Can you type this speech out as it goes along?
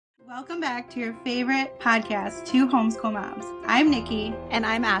Welcome back to your favorite podcast, Two Homeschool Moms. I'm Nickie. And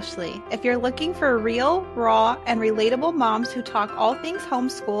I'm Ashlee. If you're looking for real, raw, and relatable moms who talk all things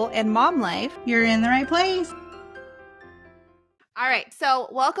homeschool and mom life, you're in the right place. All right, so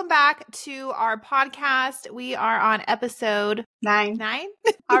welcome back to our podcast. We are on episode 9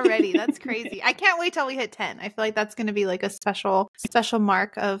 already. That's crazy. I can't wait till we hit 10. I feel like that's going to be like a special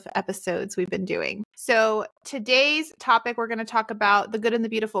mark of episodes we've been doing. So today's topic, we're going to talk about the Good and the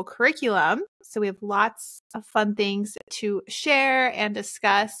Beautiful curriculum. So we have lots of fun things to share and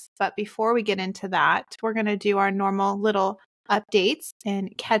discuss. But before we get into that, we're going to do our normal little updates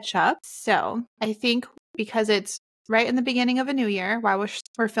and catch up. So I think because it's right in the beginning of a new year while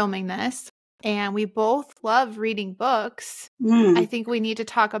we're filming this, and we both love reading books, I think we need to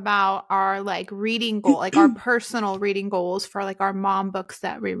talk about our reading goal, our personal reading goals for our mom books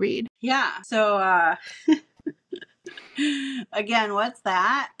that we read. Yeah. So again, what's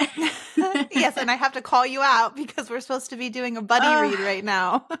that? Yes, and I have to call you out because we're supposed to be doing a buddy read right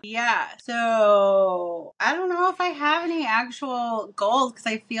now. Yeah. So I don't know if I have any actual goals because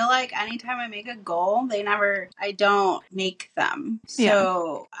I feel like anytime I make a goal, I don't make them.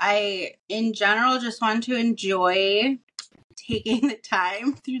 So I, in general, just want to enjoy taking the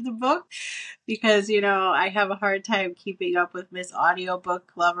time through the book because, I have a hard time keeping up with Miss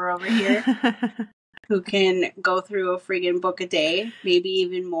Audiobook Lover over here. Who can go through a friggin' book a day, maybe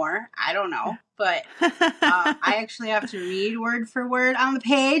even more. I don't know. But I actually have to read word for word on the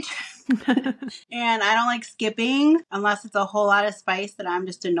page. And I don't like skipping unless it's a whole lot of spice that I'm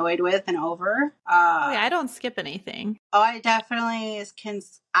just annoyed with and over. I don't skip anything. Oh, I definitely can.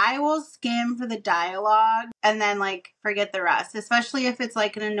 I will skim for the dialogue and then forget the rest, especially if it's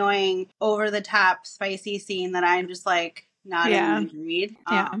an annoying over the top spicy scene that I'm just not in the read.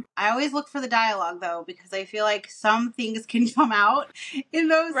 I always look for the dialogue though, because I feel like some things can come out in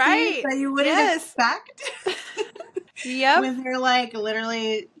those scenes that you wouldn't expect. Yep. When they're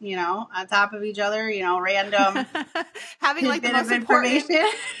literally, on top of each other, random having the most important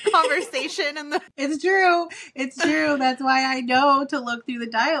conversation in the It's true. That's why I know to look through the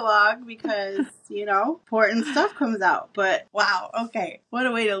dialogue because, important stuff comes out. But wow, okay. What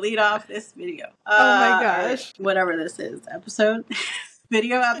a way to lead off this video. Oh my gosh. Whatever this is,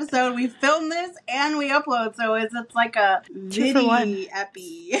 video episode. We film this and we upload, so it's like a video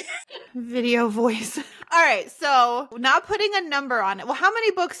epi. Video voice. All right, so not putting a number on it. Well, how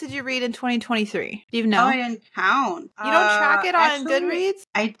many books did you read in 2023? Do you know? Oh, I didn't count. You don't track it on Goodreads?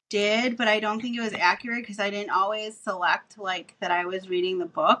 I did, but I don't think it was accurate because I didn't always select that I was reading the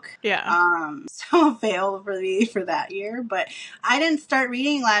book. Yeah. So fail for me for that year. But I didn't start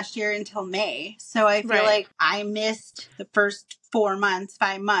reading last year until May, so I feel like I missed the first 5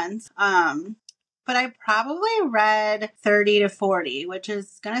 months. But I probably read 30 to 40, which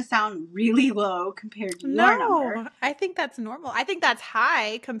is going to sound really low compared to your number. No, I think that's normal. I think that's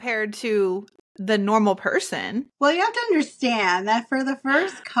high compared to the normal person. Well, you have to understand that for the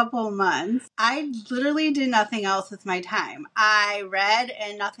first couple months, I literally did nothing else with my time. I read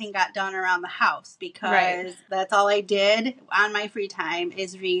and nothing got done around the house because that's all I did on my free time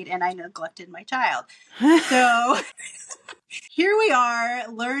is read, and I neglected my child. So here we are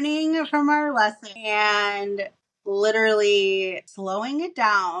learning from our lesson and literally slowing it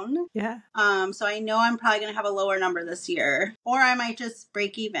down. Yeah. So I know I'm probably going to have a lower number this year, or I might just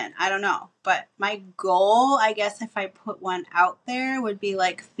break even. I don't know. But my goal, I guess if I put one out there, would be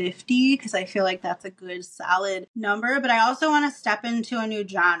 50 because I feel like that's a good solid number. But I also want to step into a new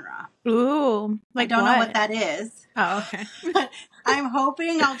genre. Ooh. I don't know what that is. Oh, okay. But I'm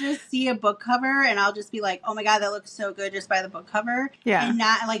hoping I'll just see a book cover and I'll just be like, oh my God, that looks so good just by the book cover. Yeah. And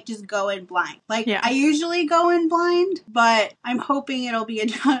not just go in blind. I usually go in blind, but I'm hoping it'll be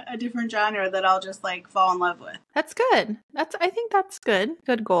a different genre that I'll just fall in love with. That's good. I think that's good.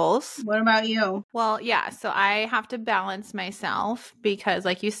 Good goals. What about you? Well, yeah. So I have to balance myself because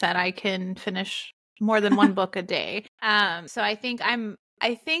like you said, I can finish more than one book a day. So I think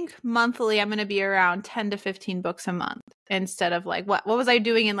monthly I'm going to be around 10 to 15 books a month instead of what was I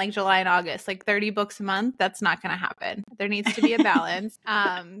doing in July and August, 30 books a month. That's not going to happen. There needs to be a balance.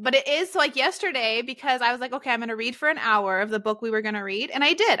 But it is yesterday because I was okay, I'm going to read for an hour of the book we were going to read. And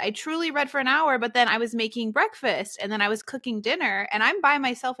I did. I truly read for an hour, but then I was making breakfast and then I was cooking dinner and I'm by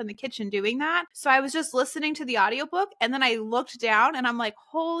myself in the kitchen doing that. So I was just listening to the audiobook and then I looked down and I'm like,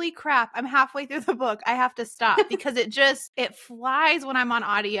 holy crap, I'm halfway through the book. I have to stop because it flies when I'm on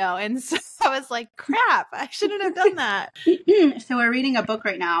audio. And so I was like, crap, I shouldn't have done that. So we're reading a book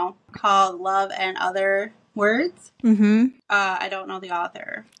right now called Love and Other words. Mm-hmm. I don't know the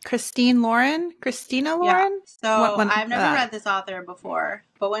author. Christina Lauren? Yeah. So When, I've never read this author before,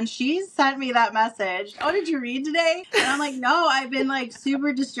 but when she sent me that message, oh, did you read today? And I'm like, no, I've been like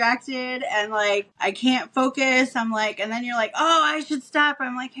super distracted and like I can't focus. I'm like, and then you're like, oh, I should stop.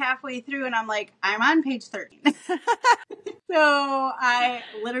 I'm like halfway through and I'm like, I'm on page 13. So I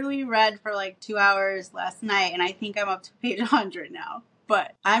literally read for like 2 hours last night and I think I'm up to page 100 now.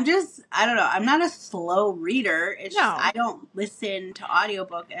 But I don't know. I'm not a slow reader. It's just I don't listen to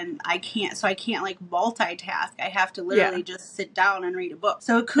audiobook and I can't like multitask. I have to literally just sit down and read a book.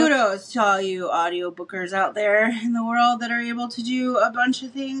 So kudos to all you audiobookers out there in the world that are able to do a bunch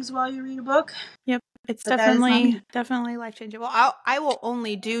of things while you read a book. Yep. It's definitely life-changing. Well, I will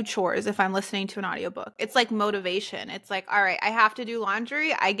only do chores if I'm listening to an audiobook. It's like motivation. It's like, all right, I have to do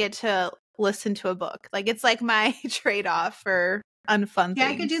laundry. I get to listen to a book. Like it's like my trade-off for unfun things. Yeah,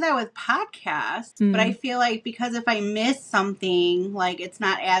 I could do that with podcasts, but I feel like because if I miss something, like it's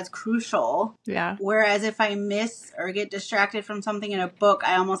not as crucial. Yeah. Whereas if I miss or get distracted from something in a book,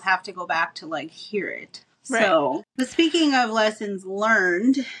 I almost have to go back to like hear it. Right. So, but speaking of lessons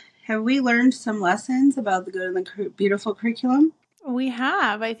learned, have we learned some lessons about the Good and the Beautiful curriculum? We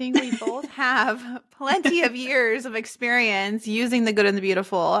have. I think we both have plenty of years of experience using the Good and the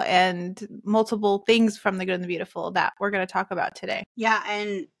Beautiful and multiple things from the Good and the Beautiful that we're going to talk about today. Yeah,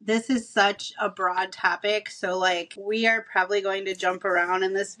 and this is such a broad topic. So like we are probably going to jump around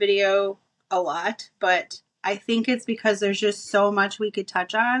in this video a lot, but I think it's because there's just so much we could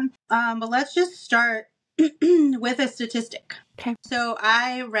touch on. But let's just start with a statistic. Okay. So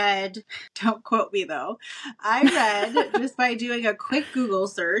I read, don't quote me though, I read just by doing a quick Google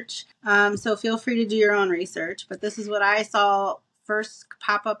search. So feel free to do your own research, but this is what I saw first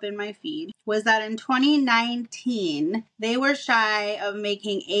pop up in my feed, was that in 2019, they were shy of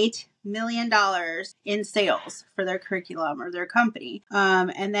making $8 million in sales for their curriculum or their company.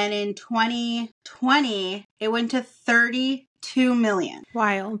 And then in 2020, it went to 32 million.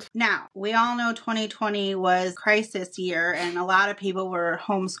 Wild. Now, we all know 2020 was crisis year and a lot of people were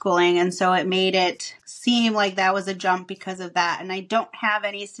homeschooling. And so it made it seem like that was a jump because of that. And I don't have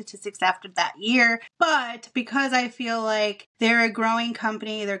any statistics after that year, but because I feel like they're a growing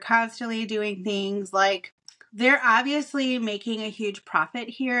company, they're constantly doing things like they're obviously making a huge profit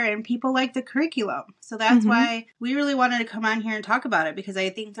here and people like the curriculum. So that's why we really wanted to come on here and talk about it, because I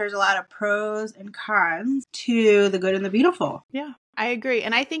think there's a lot of pros and cons to the Good and the Beautiful. Yeah, I agree.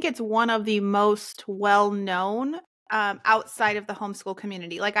 And I think it's one of the most well-known outside of the homeschool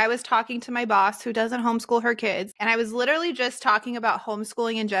community. Like I was talking to my boss who doesn't homeschool her kids, and I was literally just talking about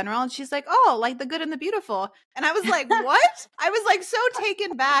homeschooling in general. And she's like, oh, like the Good and the Beautiful. And I was like, what? I was like so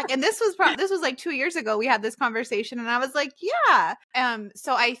taken back. And this was like 2 years ago we had this conversation, and I was like, yeah.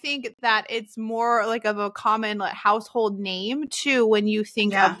 So I think that it's more like of a common like household name too when you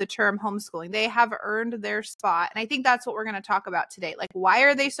think of the term homeschooling. They have earned their spot. And I think that's what we're going to talk about today. Like, why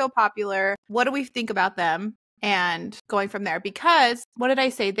are they so popular? What do we think about them? And going from there, because what did I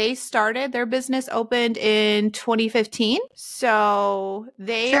say? Their business opened in 2015. So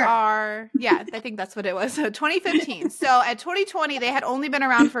they are, I think that's what it was. So 2015. So at 2020, they had only been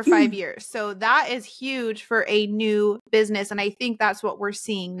around for 5 years. So that is huge for a new business. And I think that's what we're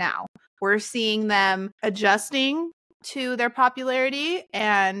seeing now. We're seeing them adjusting to their popularity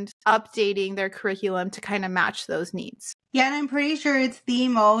and updating their curriculum to kind of match those needs. Yeah, and I'm pretty sure it's the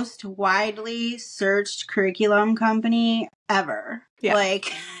most widely searched curriculum company ever. Yeah.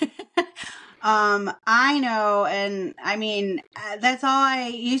 Like, I know, and I mean, that's all I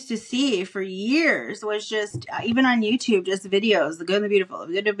used to see for years was just, even on YouTube, just videos, the Good and the Beautiful, the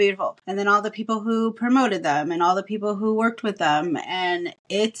Good and the Beautiful. And then all the people who promoted them and all the people who worked with them. And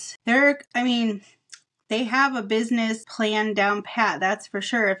they have a business plan down pat, that's for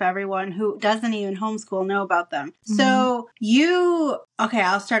sure, if everyone who doesn't even homeschool know about them. So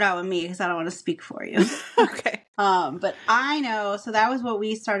I'll start out with me because I don't want to speak for you. Okay. But I know, so that was what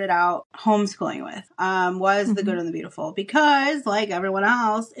we started out homeschooling with, was the Good and the Beautiful, because like everyone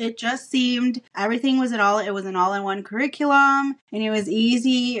else, it just seemed everything was an all-in-one curriculum, and it was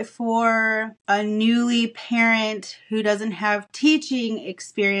easy for a newly parent who doesn't have teaching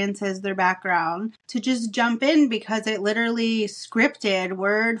experience as their background to just jump in, because it literally scripted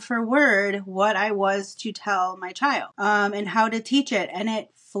word for word what I was to tell my child, and how to teach it. And it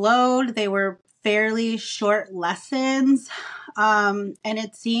flowed. They were fairly short lessons. And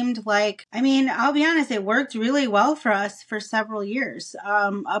it seemed like, I'll be honest, it worked really well for us for several years,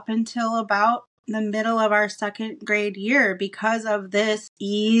 up until about the middle of our second grade year because of this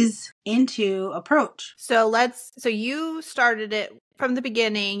ease into approach. So you started it from the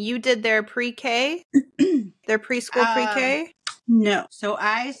beginning. You did their pre-K, their preschool pre-K? No. So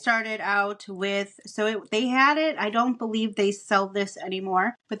I started out with, they had it. I don't believe they sell this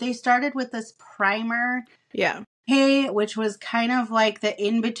anymore, but they started with this primer. Yeah. Hey, which was kind of like the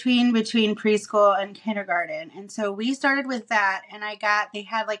in-between between preschool and kindergarten. And so we started with that, and they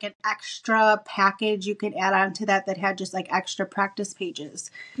had like an extra package you could add on to that had just like extra practice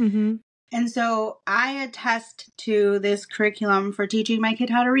pages. Mm-hmm. And so I attest to this curriculum for teaching my kid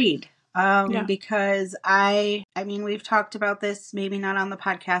how to read. Because I mean, we've talked about this, maybe not on the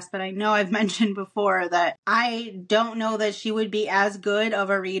podcast, but I know I've mentioned before that I don't know that she would be as good of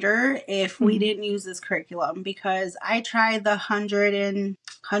a reader if we didn't use this curriculum, because I tried the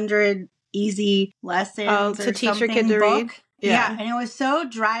 100 easy lessons to teach your kid to read. Yeah. And it was so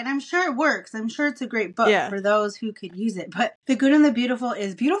dry, and I'm sure it works. I'm sure it's a great book for those who could use it. But The Good and the Beautiful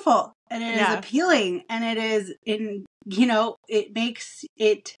is beautiful, and it is appealing, and it is it makes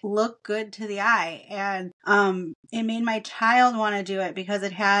it look good to the eye. And it made my child want to do it because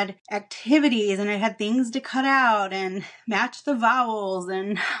it had activities and it had things to cut out and match the vowels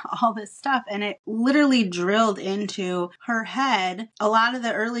and all this stuff. And it literally drilled into her head a lot of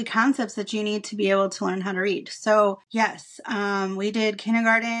the early concepts that you need to be able to learn how to read. So yes, we did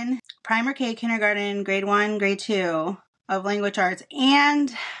kindergarten, primer K kindergarten, grade 1, grade 2 of language arts.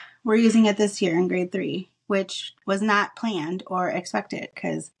 And we're using it this year in grade 3. Which was not planned or expected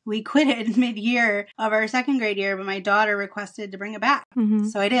because we quit it mid-year of our second grade year, but my daughter requested to bring it back. Mm-hmm.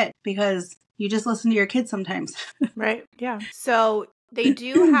 So I did, because you just listen to your kids sometimes. Right. Yeah. So they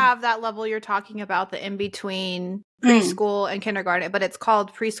do have that level you're talking about, the in-between preschool and kindergarten, but it's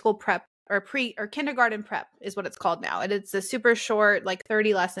called preschool prep. Or kindergarten prep is what it's called now. And it's a super short, like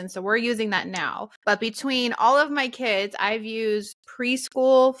 30 lessons. So we're using that now. But between all of my kids, I've used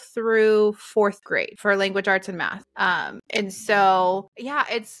preschool through 4th grade for language arts and math. And so, yeah,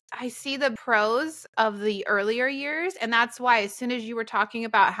 I see the pros of the earlier years. And that's why as soon as you were talking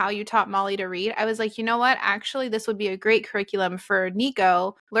about how you taught Molly to read, I was like, you know what? Actually, this would be a great curriculum for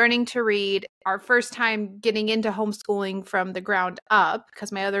Nico learning to read. Our first time getting into homeschooling from the ground up,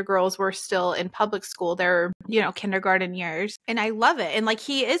 because my other girls were still in public school. They're, kindergarten years. And I love it. And like,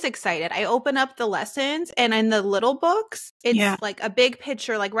 he is excited. I open up the lessons, and in the little books, it's like a big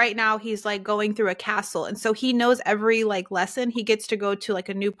picture. Like right now he's like going through a castle. And so he knows every like lesson he gets to go to like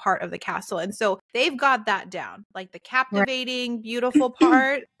a new part of the castle. And so they've got that down, like the captivating, beautiful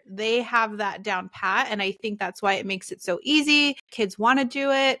part. They have that down pat. And I think that's why it makes it so easy. Kids want to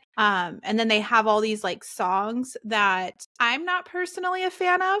do it. And then they have all these like songs that I'm not personally a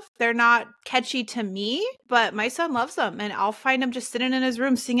fan of. They're not catchy to me, but my son loves them. And I'll find him just sitting in his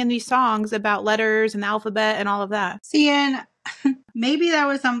room singing these songs about letters and the alphabet and all of that. See, and maybe that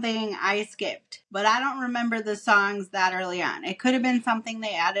was something I skipped, but I don't remember the songs that early on. It could have been something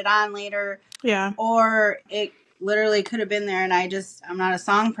they added on later. Yeah. Or it literally could have been there, and I'm not a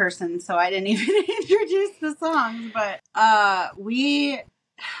song person, so I didn't even introduce the songs. But we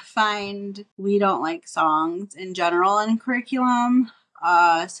find we don't like songs in general in curriculum.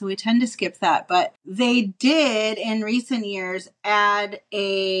 So we tend to skip that. But they did in recent years add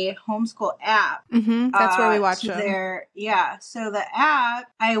a homeschool app. Mm-hmm. That's where we watch them. So the app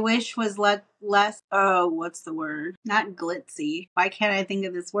I wish was less, what's the word? Not glitzy. Why can't I think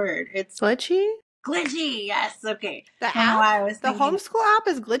of this word? It's glitchy? Glitchy, yes. Okay. The homeschool app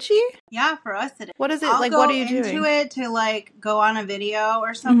is glitchy? Yeah, for us it is. What is it? What are you doing? I'll go into it to like go on a video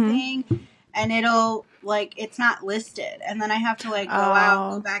or something, and it'll like, it's not listed. And then I have to like go out,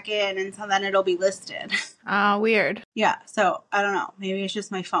 go back in, and so then it'll be listed. Weird. Yeah. So I don't know. Maybe it's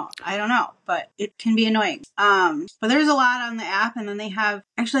just my phone. I don't know, but it can be annoying. But there's a lot on the app, and then they have,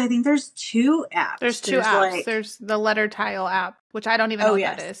 actually, I think there's 2 apps. There's 2 apps. There's the Letter Tile app, which I don't even know what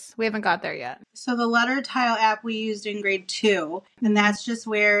that is. We haven't got there yet. So the Letter Tile app we used in grade 2, and that's just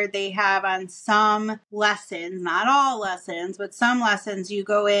where they have on some lessons, not all lessons, but some lessons, you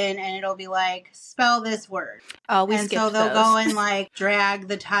go in and it'll be like, spell this word. Oh, we skipped those. And so they'll go and like drag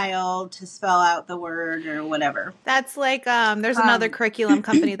the tile to spell out the word or whatever. That's like, there's another curriculum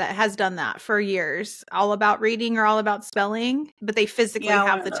company that has done that for years, all about reading or all about spelling, but they physically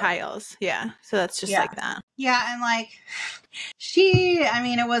have the tiles. Yeah. So that's just like that. Yeah. And like,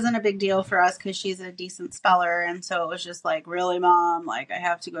 it wasn't a big deal for us because she's a decent speller. And so it was just like, really, Mom, like I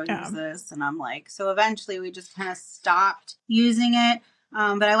have to go use this. And I'm like, so eventually we just kind of stopped using it.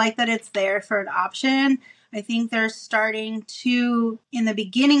 But I like that it's there for an option. I think they're starting to, in the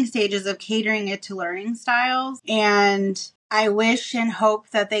beginning stages of catering it to learning styles. And I wish and hope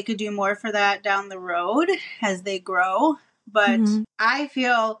that they could do more for that down the road as they grow. But I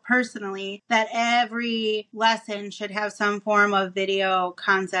feel personally that every lesson should have some form of video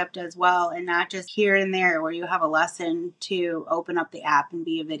concept as well, and not just here and there where you have a lesson to open up the app and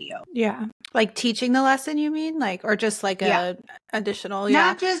be a video. Yeah. Like teaching the lesson, you mean? Like, or just like a additional,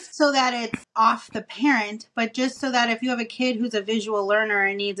 Not just so that it's off the parent, but just so that if you have a kid who's a visual learner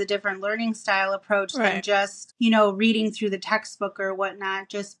and needs a different learning style approach than just, reading through the textbook or whatnot,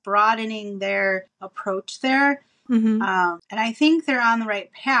 just broadening their approach there. And I think they're on the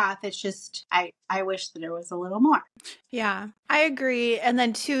right path. It's just, I wish that there was a little more. Yeah, I agree. And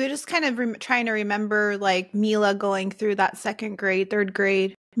then too, just kind of trying to remember like Mila going through that second grade, third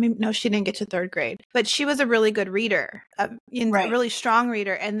grade. No, she didn't get to third grade, but she was a really good reader, a really strong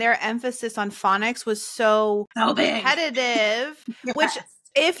reader. And their emphasis on phonics was so repetitive, which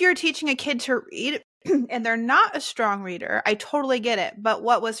if you're teaching a kid to read and they're not a strong reader, I totally get it. But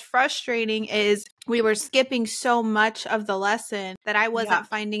what was frustrating is we were skipping so much of the lesson that I wasn't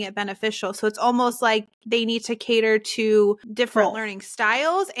finding it beneficial. So it's almost like they need to cater to different learning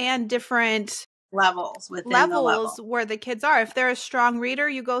styles and different levels within the level where the kids are. If they're a strong reader,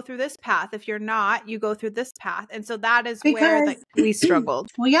 you go through this path. If you're not, you go through this path. And so that is where we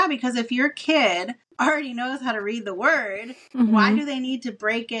struggled. Well, yeah, because if your kid already knows how to read the word, why do they need to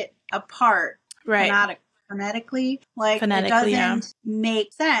break it apart? Phonetically, like it doesn't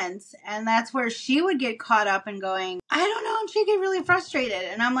make sense. And that's where she would get caught up in going, I don't know, and she'd get really frustrated.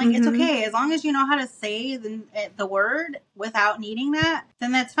 And I'm like, it's okay, as long as you know how to say the word without needing that,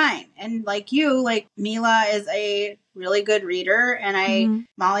 then that's fine. And like Mila is a really good reader, and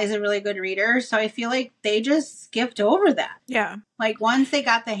Molly's a really good reader, so I feel like they just skipped over that. Yeah. Like once they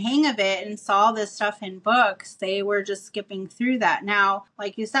got the hang of it and saw this stuff in books, they were just skipping through that. Now,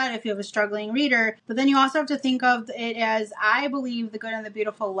 like you said, if you have a struggling reader, but then you also have to think of it as, I believe the Good and the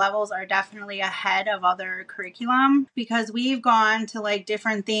Beautiful levels are definitely ahead of other curriculum, because we've gone to like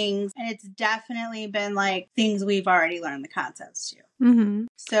different things, and it's definitely been like things we've already learned the concepts to.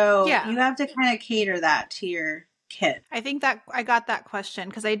 So you have to kind of cater that to your kid. I think that I got that question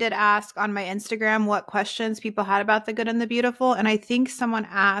because I did ask on my Instagram what questions people had about the Good and the Beautiful. And I think someone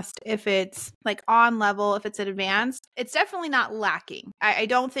asked if it's like on level, if it's advanced. It's definitely not lacking. I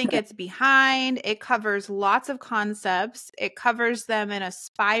don't think it's behind. It covers lots of concepts. It covers them in a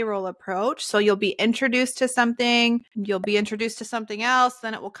spiral approach. So you'll be introduced to something, you'll be introduced to something else,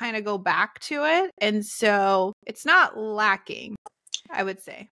 then it will kind of go back to it. And so it's not lacking, I would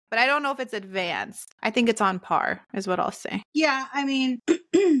say. But I don't know if it's advanced. I think it's on par, is what I'll say. Yeah, I mean,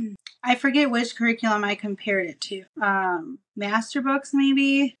 I forget which curriculum I compared it to. Master books,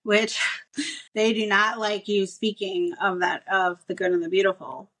 maybe, which they do not like you speaking of the Good and the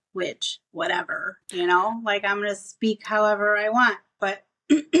Beautiful, which, whatever, like I'm going to speak however I want. But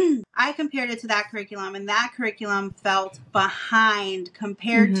I compared it to that curriculum, and that curriculum felt behind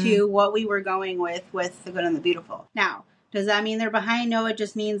compared to what we were going with the Good and the Beautiful. Now, does that mean they're behind? No, it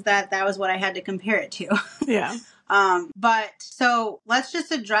just means that was what I had to compare it to. Yeah. But so let's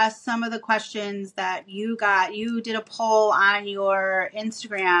just address some of the questions that you got. You did a poll on your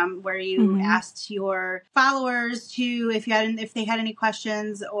Instagram where you asked your followers if they had any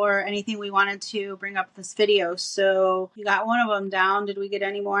questions or anything we wanted to bring up this video. So you got one of them down. Did we get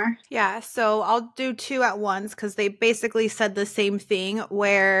any more? Yeah. So I'll do two at once because they basically said the same thing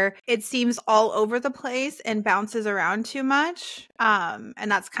where it seems all over the place and bounces around too much. And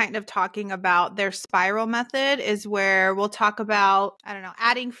that's kind of talking about their spiral method is where we'll talk about,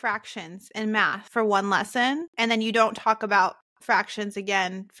 adding fractions in math for one lesson. And then you don't talk about fractions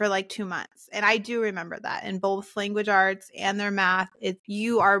again for like 2 months. And I do remember that in both language arts and their math,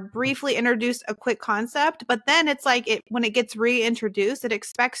 you are briefly introduced a quick concept, but then it's like when it gets reintroduced, it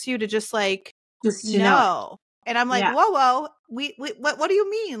expects you to just know. And I'm like, whoa, what do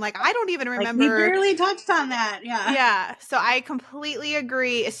you mean? Like, I don't even remember. We barely touched on that. Yeah. Yeah. So I completely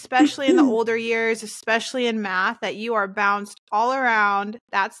agree, especially in the older years, especially in math, that you are bounced all around.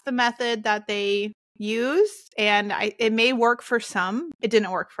 That's the method that they use. And it may work for some. It didn't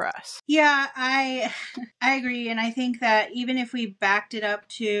work for us. Yeah, I agree. And I think that even if we backed it up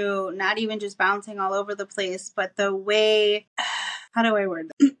to not even just bouncing all over the place, but the way, how do I word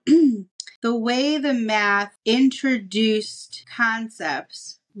that? The way the math introduced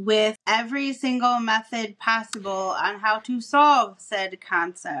concepts with every single method possible on how to solve said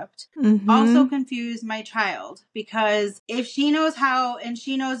concept also confused my child, because if she knows how and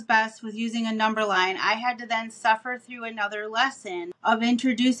she knows best with using a number line, I had to then suffer through another lesson of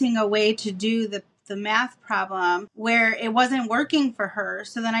introducing a way to do the the math problem where it wasn't working for her.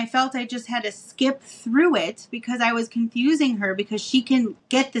 So then I felt I just had to skip through it because I was confusing her, because she can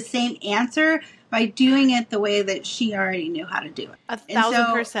get the same answer by doing it the way that she already knew how to do it.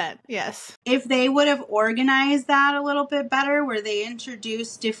 1,000%. Yes. If they would have organized that a little bit better, where they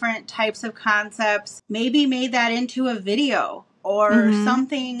introduced different types of concepts, maybe made that into a video or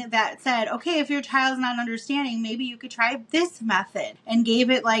something that said, okay, if your child's not understanding, maybe you could try this method, and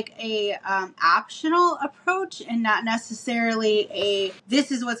gave it like a optional approach and not necessarily a, this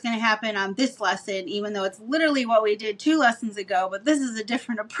is what's going to happen on this lesson, even though it's literally what we did 2 lessons ago, but this is a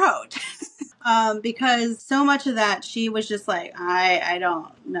different approach. Because so much of that, she was just like, I don't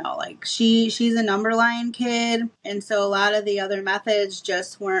know. Like she's a number line kid. And so a lot of the other methods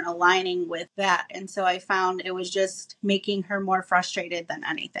just weren't aligning with that. And so I found it was just making her more frustrated than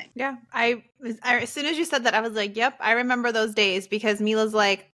anything. Yeah. I as soon as you said that, I was like, yep, I remember those days, because Mila's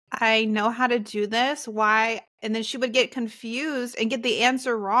like, I know how to do this. Why? And then she would get confused and get the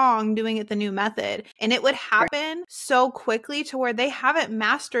answer wrong doing it the new method. And it would happen so quickly to where they haven't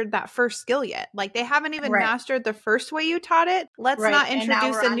mastered that first skill yet. Like they haven't even mastered the first way you taught it. Let's not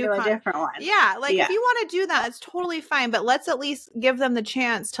introduce a new different one. Yeah. Like if you want to do that, it's totally fine. But let's at least give them the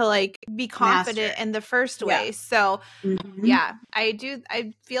chance to like be confident in the first way. So yeah,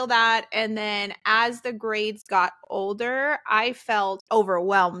 I feel that. And then as the grades got older, I felt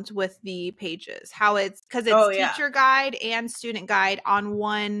overwhelmed with the pages. How it's, because it's teacher guide and student guide on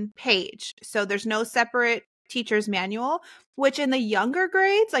one page. So there's no separate teacher's manual, which in the younger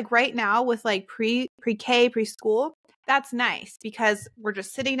grades, like right now with like pre-K, preschool, that's nice because we're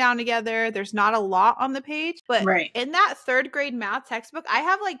just sitting down together. There's not a lot on the page. But in that 3rd grade math textbook, I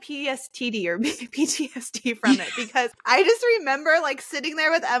have like PTSD or PTSD from it, because I just remember like sitting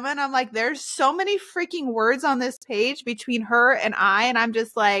there with Emma and I'm like, there's so many freaking words on this page between her and I. And I'm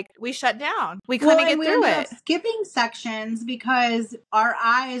just like, we shut down. We couldn't get through it. Skipping sections because our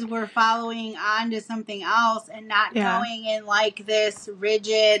eyes were following on to something else and not going in like this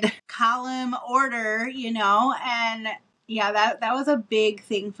rigid column order, you know, and yeah, that was a big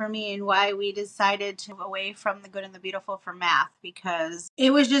thing for me, and why we decided to move away from the good and the beautiful for math, because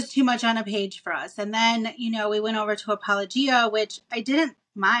it was just too much on a page for us. And then, you know, we went over to Apologia, which I didn't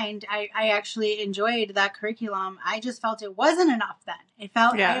mind. I actually enjoyed that curriculum. I just felt it wasn't enough then. It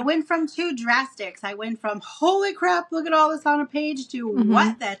felt, I went from 2 drastics. I went from, holy crap, look at all this on a page, to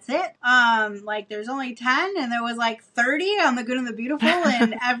what? That's it? Like there's only 10 and there was like 30 on the good and the beautiful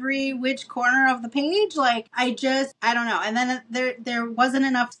in every which corner of the page. Like I don't know. And then there wasn't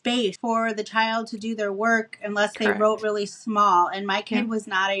enough space for the child to do their work unless they wrote really small. And my kid was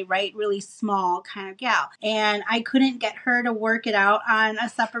not a write really small kind of gal. And I couldn't get her to work it out on a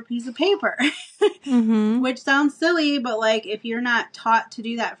separate piece of paper, which sounds silly, but like if you're not taught to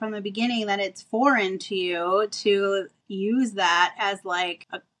do that from the beginning, then it's foreign to you to use that as like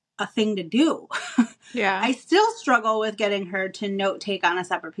a thing to do. I still struggle with getting her to note take on a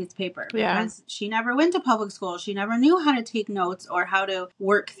separate piece of paper because she never went to public school. She never knew how to take notes or how to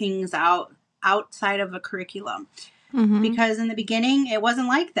work things out outside of a curriculum, because in the beginning it wasn't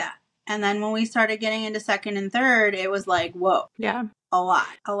like that. And then when we started getting into 2nd and 3rd, it was like, whoa. A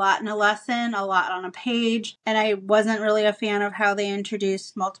lot in a lesson, a lot on a page. And I wasn't really a fan of how they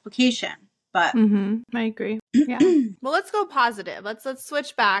introduced multiplication, but I agree. Yeah. Well, let's go positive. Let's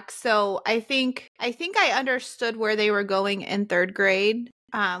switch back. So I think I understood where they were going in 3rd grade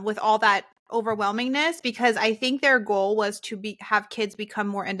with all that overwhelmingness, because I think their goal was to have kids become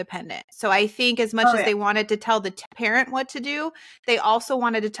more independent. So I think as much as they wanted to tell the parent what to do, they also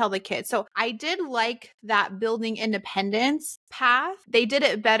wanted to tell the kid. So I did like that building independence path. They did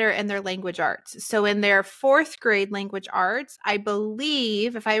it better in their language arts. So in their 4th grade language arts, I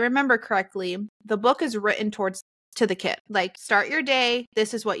believe, if I remember correctly, the book is written to the kid, like start your day,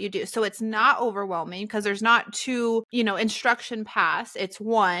 this is what you do. So it's not overwhelming because there's not 2, instruction paths. It's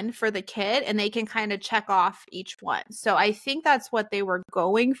 1 for the kid and they can kind of check off each one. So I think that's what they were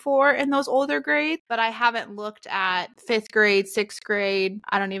going for in those older grades, but I haven't looked at 5th grade, 6th grade.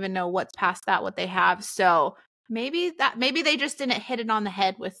 I don't even know what's past that, what they have. So maybe they just didn't hit it on the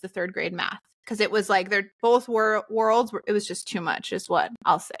head with the 3rd grade math. Because it was like they're both worlds. It was just too much is what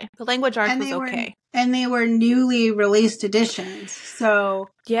I'll say. The language arts was okay. And they were newly released editions. So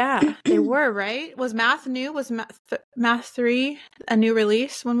yeah, they were, right? Was math new? Was math 3 a new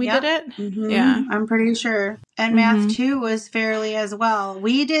release when we did it? Yeah. I'm pretty sure. And math 2 was fairly as well.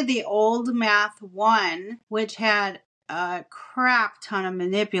 We did the old math 1, which had a crap ton of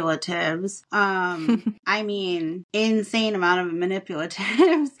manipulatives. I mean, insane amount of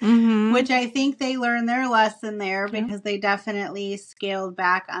manipulatives, which I think they learned their lesson there because they definitely scaled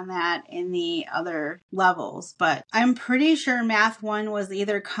back on that in the other levels. But I'm pretty sure Math 1 was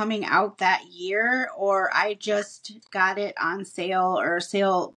either coming out that year or I just got it on sale or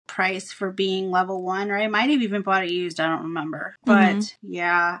sale price for being level 1, or I might have even bought it used. I don't remember. But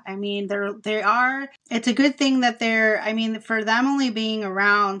yeah, I mean, it's a good thing that for them only being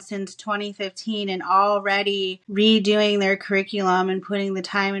around since 2015 and already redoing their curriculum and putting the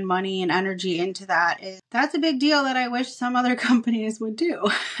time and money and energy into that's a big deal that I wish some other companies would do.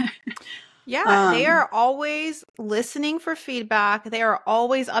 Yeah, they are always listening for feedback. They are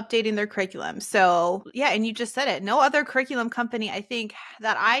always updating their curriculum. So yeah, and you just said it. No other curriculum company, I think,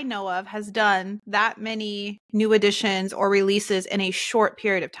 that I know of has done that many new additions or releases in a short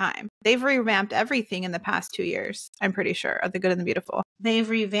period of time. They've revamped everything in the past 2 years, I'm pretty sure, of the good and the beautiful. They've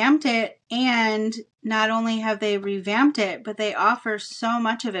revamped it, and not only have they revamped it, but they offer so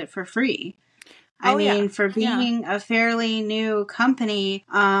much of it for free. I mean, for being a fairly new company,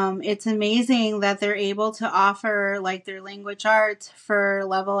 it's amazing that they're able to offer like their language arts for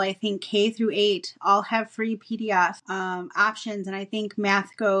level, I think, K through 8, all have free PDF options. And I think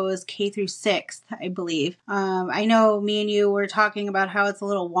math goes K through 6th, I believe. I know me and you were talking about how it's a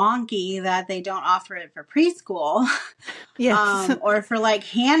little wonky that they don't offer it for preschool. Yes. Or for like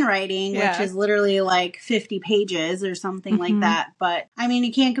handwriting, which is literally like 50 pages or something like that. But I mean,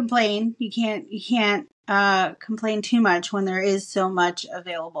 you can't complain. You can't complain too much when there is so much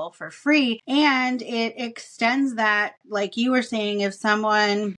available for free. And it extends that, like you were saying, if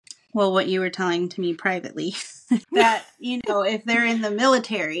someone, well, what you were telling to me privately, that, if they're in the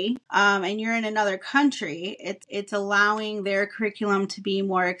military and you're in another country, it's allowing their curriculum to be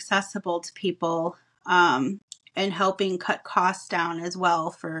more accessible to people and helping cut costs down as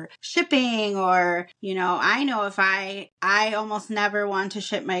well for shipping or, I know if I almost never want to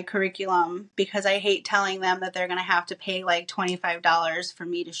ship my curriculum because I hate telling them that they're going to have to pay like $25 for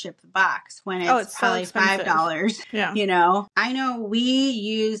me to ship the box when it's probably so $5. Yeah. I know we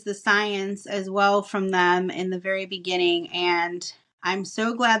use the science as well from them in the very beginning, and I'm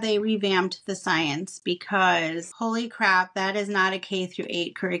so glad they revamped the science because holy crap, that is not a K through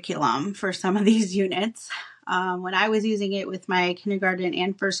 8 curriculum for some of these units. When I was using it with my kindergarten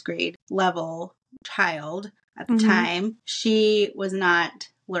and first grade level child at the time, she was not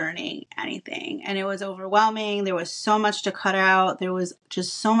learning anything and it was overwhelming. There was so much to cut out. There was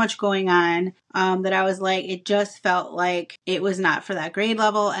just so much going on that I was like, it just felt like it was not for that grade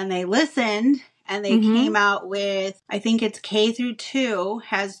level. And they listened. And they came out with, I think it's K through 2,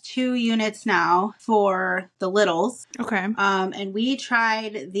 has 2 units now for the littles. Okay. And we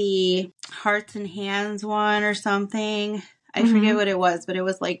tried the Hearts and Hands one or something. I forget what it was, but it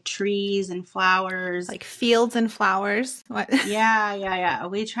was like trees and flowers. Like fields and flowers. What? Yeah.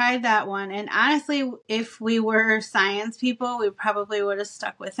 We tried that one. And honestly, if we were science people, we probably would have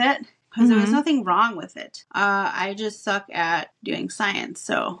stuck with it. Because there was nothing wrong with it. I just suck at doing science.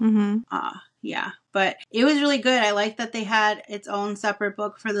 So, yeah. But it was really good. I like that they had its own separate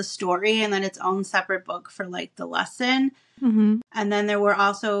book for the story and then its own separate book for like the lesson. And then there were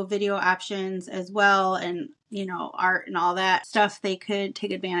also video options as well and, art and all that stuff they could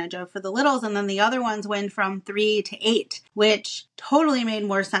take advantage of for the littles. And then the other ones went from 3 to 8, which totally made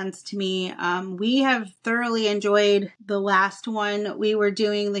more sense to me. We have thoroughly enjoyed the last one. We were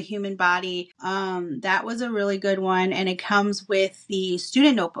doing the human body. That was a really good one. And it comes with the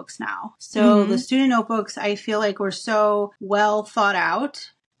student notebooks now. So the student notebooks, I feel like were so well thought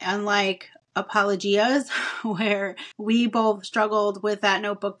out, unlike Apologias, where we both struggled with that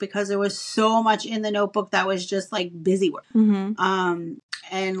notebook because there was so much in the notebook that was just like busy work.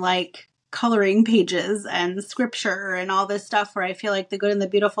 And like coloring pages and scripture and all this stuff where I feel like the good and the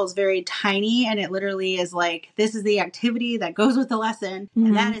beautiful is very tiny and it literally is like, this is the activity that goes with the lesson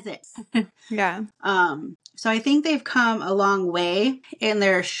and that is it. Yeah. So I think they've come a long way in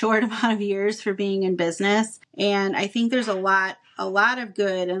their short amount of years for being in business. And I think there's a lot of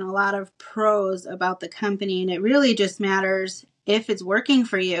good and a lot of pros about the company. And it really just matters if it's working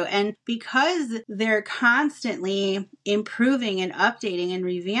for you. And because they're constantly improving and updating and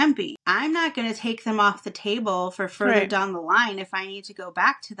revamping, I'm not going to take them off the table for further down the line if I need to go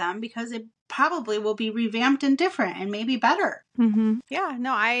back to them because it probably will be revamped and different and maybe better. Yeah,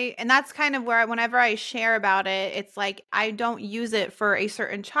 no, and that's kind of where whenever I share about it, it's like I don't use it for a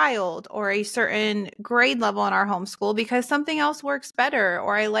certain child or a certain grade level in our homeschool because something else works better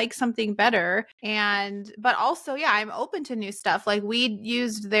or I like something better. But also, yeah, I'm open to new stuff. Like we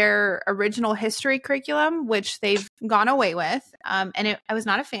used their original history curriculum, which they've gone away with. And I was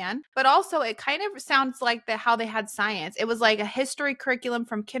not a fan, but also it kind of sounds like how they had science. It was like a history curriculum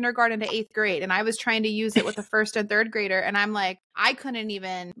from kindergarten to 8th grade. And I was trying to use it with a 1st and 3rd grader. And I'm like, I couldn't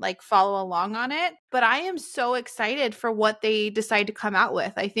even like follow along on it, but I am so excited for what they decide to come out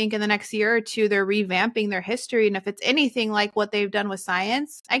with. I think in the next year or two, they're revamping their history. And if it's anything like what they've done with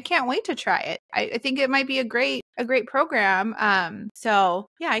science, I can't wait to try it. I think it might be a great program. So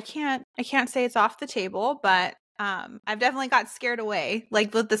yeah, I can't say it's off the table, but I've definitely got scared away.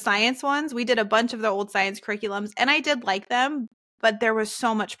 Like with the science ones, we did a bunch of the old science curriculums and I did like them, but there was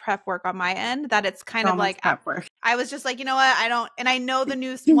so much prep work on my end that it's kind of like, I was just like, you know what? and I know the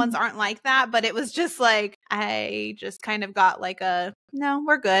new ones aren't like that, but it was just like, I just kind of got like no,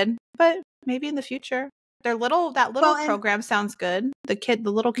 we're good, but maybe in the future. That little program sounds good. The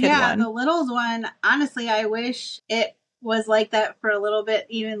little kid one. Yeah, the littles one, honestly, I wish it was like that for a little bit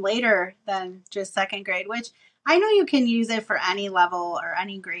even later than just 2nd grade, which I know you can use it for any level or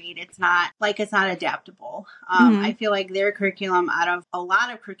any grade. It's not adaptable. I feel like their curriculum out of a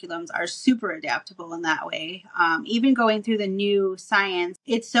lot of curriculums are super adaptable in that way. Even going through the new science,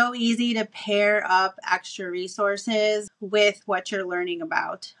 it's so easy to pair up extra resources with what you're learning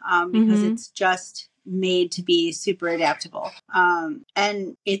about because it's just made to be super adaptable.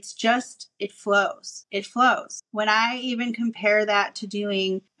 And it flows. When I even compare that to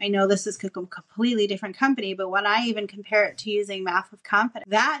doing, I know this is a completely different company, but when I even compare it to using Math with Confidence,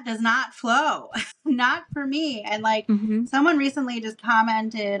 that does not flow. Not for me. And like someone recently just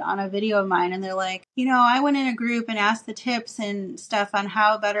commented on a video of mine and they're like, I went in a group and asked the tips and stuff on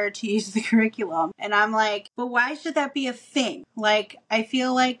how better to use the curriculum. And I'm like, but why should that be a thing? Like, I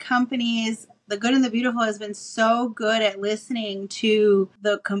feel like companies, The Good and the Beautiful has been so good at listening to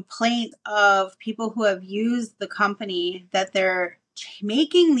the complaints of people who have used the company that they're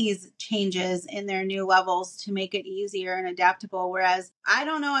making these changes in their new levels to make it easier and adaptable. Whereas I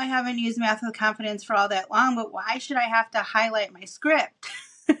don't know, I haven't used Math with Confidence for all that long, but why should I have to highlight my script?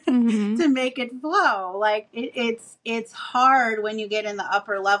 To make it flow? Like it's hard when you get in the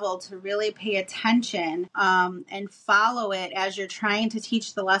upper level to really pay attention and follow it as you're trying to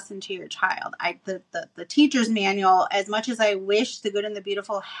teach the lesson to your child. The teacher's manual, as much as I wish The Good and the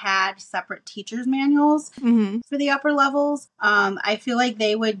Beautiful had separate teacher's manuals for the upper levels, I feel like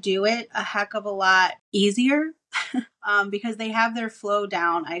they would do it a heck of a lot easier. Because they have their flow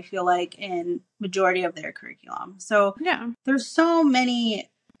down, I feel like, in majority of their curriculum. So there's so many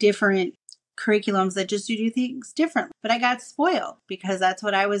different curriculums that just do things differently. But I got spoiled because that's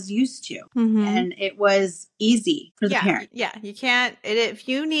what I was used to. And it was easy for the parent. Yeah, you can't. If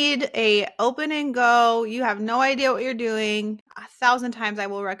you need a open and go, you have no idea what you're doing, 1,000 times I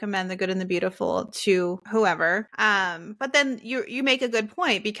will recommend The Good and the Beautiful to whoever. But then you make a good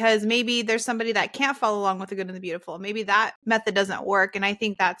point because maybe there's somebody that can't follow along with The Good and the Beautiful. Maybe that method doesn't work. And I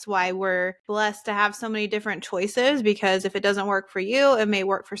think that's why we're blessed to have so many different choices, because if it doesn't work for you, it may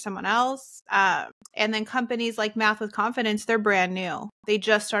work for someone else. And then companies like Math with Confidence, they're brand new. They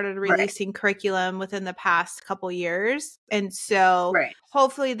just started releasing curriculum within the past couple years. And so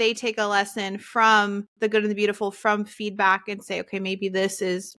hopefully they take a lesson from The Good and the Beautiful, from feedback, and say, okay, maybe this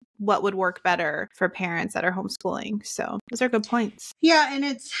is what would work better for parents that are homeschooling. So those are good points. Yeah. And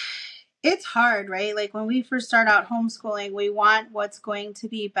it's hard, right? Like when we first start out homeschooling, we want what's going to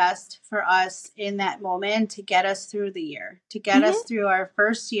be best for us in that moment to get us through the year, to get us through our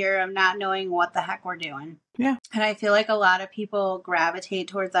first year of not knowing what the heck we're doing. Yeah. And I feel like a lot of people gravitate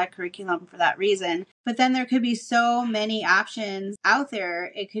towards that curriculum for that reason. But then there could be so many options out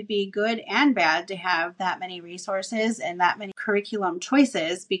there. It could be good and bad to have that many resources and that many curriculum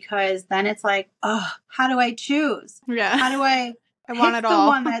choices, because then it's like, oh, how do I choose? Yeah. How do I want pick it all. the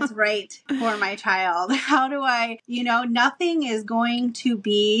one that's right for my child? How do I, nothing is going to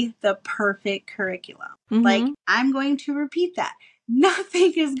be the perfect curriculum. Like, I'm going to repeat that.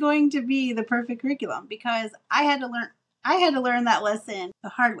 Nothing is going to be the perfect curriculum, because I had to learn that lesson the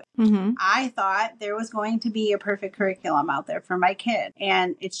hard way. I thought there was going to be a perfect curriculum out there for my kid,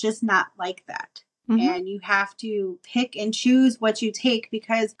 and it's just not like that. And you have to pick and choose what you take,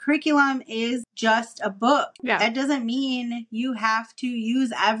 because curriculum is just a book. Yeah. That doesn't mean you have to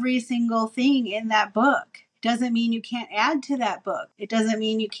use every single thing in that book. doesn't mean you can't add to that book. It doesn't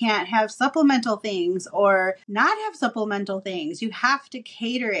mean you can't have supplemental things or not have supplemental things. You have to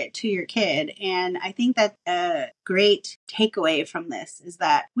cater it to your kid. And I think that's a great takeaway from this is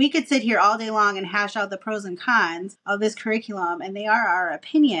that we could sit here all day long and hash out the pros and cons of this curriculum, and they are our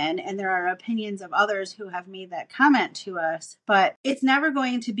opinion, and there are opinions of others who have made that comment to us, but it's never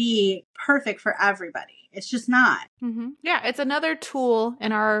going to be perfect for everybody. It's just not. Mm-hmm. Yeah, it's another tool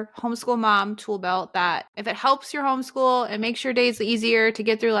in our homeschool mom tool belt that if it helps your homeschool and makes your days easier to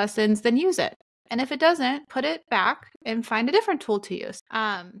get through lessons, then use it. And if it doesn't, put it back and find a different tool to use.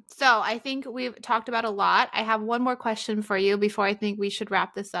 So I think we've talked about a lot. I have one more question for you before I think we should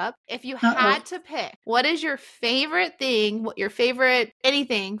wrap this up. If you had to pick, what is your favorite thing, your favorite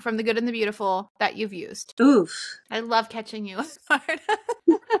anything from The Good and the Beautiful that you've used? Oof. I love catching you.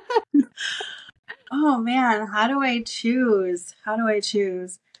 Oh man, how do I choose?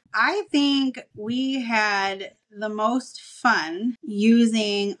 I think we had the most fun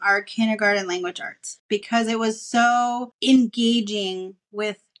using our kindergarten language arts because it was so engaging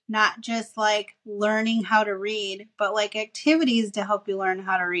with not just like learning how to read, but like activities to help you learn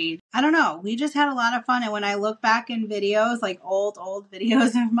how to read. I don't know. We just had a lot of fun. And when I look back in videos, like old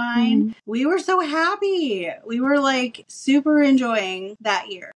videos of mine, we were so happy. We were like super enjoying that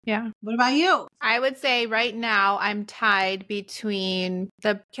year. Yeah. What about you? I would say right now I'm tied between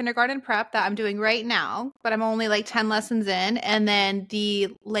the kindergarten prep that I'm doing right now, but I'm only like 10 lessons in, and then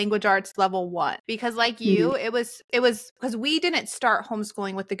the language arts level 1. Because like you, it was because we didn't start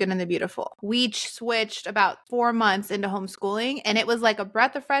homeschooling with The Good and the Beautiful. We switched about 4 months into homeschooling, and it was like a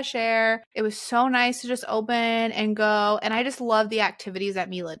breath of fresh air. It was so nice to just open and go. And I just love the activities that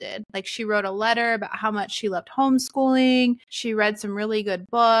Mila did. Like she wrote a letter about how much she loved homeschooling. She read some really good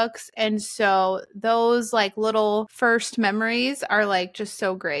books. And so those like little first memories are like just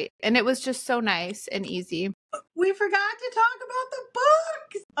so great. And it was just so nice and easy. We forgot to talk about the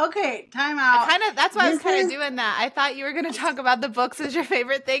books. Okay, time out. That's why I was kind of doing that. I thought you were going to talk about the books as your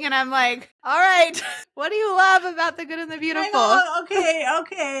favorite thing. And I'm like, all right, what do you love about The Good and the Beautiful?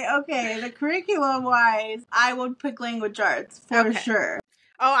 Okay. The curriculum wise, I would pick language arts for sure.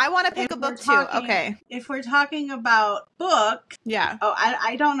 Oh, I want to pick a book too. Okay. If we're talking about books. Yeah. Oh,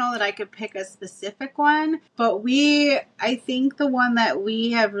 I don't know that I could pick a specific one, but I think the one that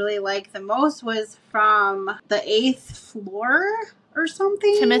we have really liked the most was from the 8th floor or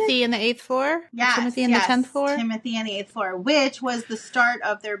something. Timothy and the 8th floor? Yes. Timothy and the 10th floor? Timothy and the 8th floor, which was the start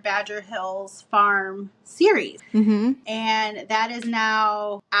of their Badger Hills Farm series. Mm-hmm. And that is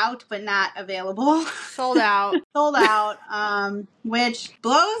now out, but not available. Sold out. Which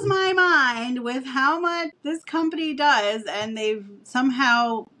blows my mind with how much this company does. And they've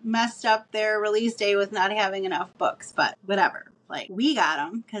somehow messed up their release date with not having enough books, but whatever. Like, we got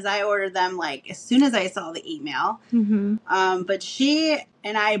them because I ordered them like as soon as I saw the email. Mm-hmm. But she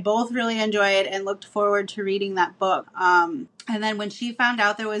and I both really enjoyed and looked forward to reading that book. And then when she found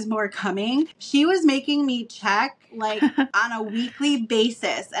out there was more coming, she was making me check like on a weekly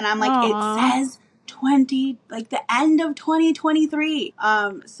basis. And I'm like, Aww. It says the end of 2023.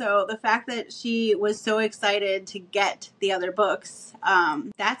 So the fact that she was so excited to get the other books,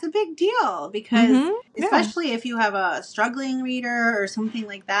 that's a big deal because especially if you have a struggling reader or something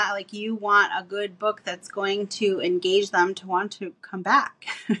like that, like you want a good book that's going to engage them to want to come back.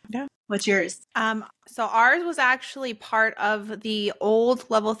 Yeah. What's yours? So ours was actually part of the old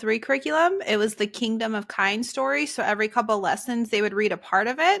level 3 curriculum. It was the Kingdom of Kind story. So every couple lessons, they would read a part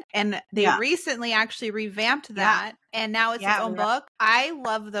of it. And they recently actually revamped that. And now it's its own book. I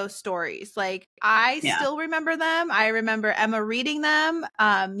love those stories. Like, I still remember them. I remember Emma reading them.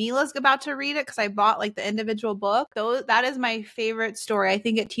 Mila's about to read it because I bought like the individual book. That is my favorite story. I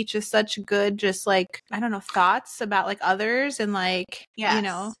think it teaches such good, just like, I don't know, thoughts about like others and like, you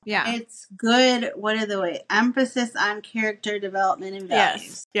know, It's good. What are the emphasis on character development and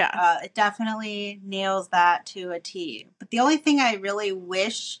values. Yes. Yeah. It definitely nails that to a T. But the only thing I really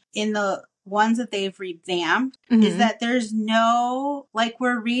wish in the ones that they've revamped is that there's no, like,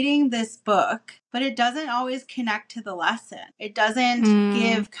 we're reading this book, but it doesn't always connect to the lesson. It doesn't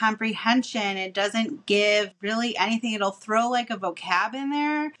give comprehension. It doesn't give really anything. It'll throw like a vocab in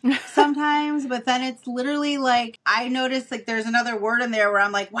there sometimes, but then it's literally like, I noticed like there's another word in there where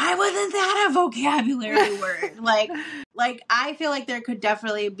I'm like, why wasn't that a vocabulary word? Like I feel like there could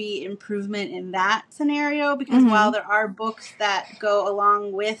definitely be improvement in that scenario because while there are books that go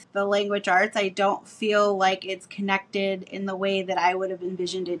along with the language arts, I don't feel like it's connected in the way that I would have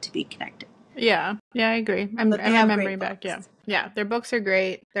envisioned it to be connected. Yeah, I agree. I'm remembering back. Yeah. Yeah, their books are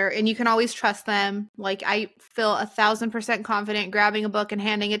great. And you can always trust them. Like, I feel 1,000% confident grabbing a book and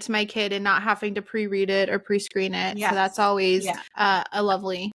handing it to my kid and not having to pre-read it or pre-screen it. Yes. So that's always a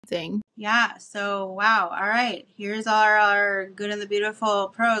lovely thing. Yeah. So, wow. All right. Here's our good and the beautiful,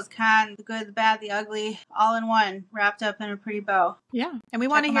 pros, cons, the good, the bad, the ugly, all in one, wrapped up in a pretty bow. Yeah. And we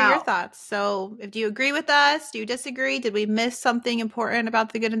want to hear your thoughts. So do you agree with us? Do you disagree? Did we miss something important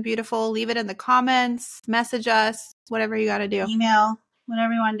about the good and beautiful? Leave it in the comments, message us, whatever you got to do. Email,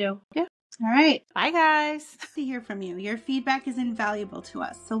 whatever you want to do. Yeah. All right. Bye, guys. To hear from you. Your feedback is invaluable to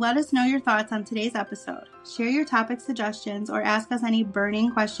us. So let us know your thoughts on today's episode. Share your topic suggestions or ask us any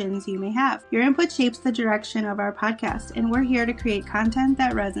burning questions you may have. Your input shapes the direction of our podcast, and we're here to create content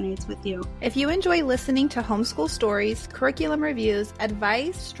that resonates with you. If you enjoy listening to homeschool stories, curriculum reviews,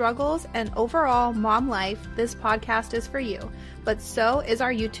 advice, struggles, and overall mom life, this podcast is for you. But so is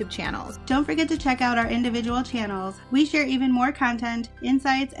our YouTube channels. Don't forget to check out our individual channels. We share even more content,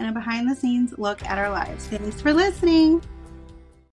 insights, and a behind-the-scenes look at our lives. Thanks for listening.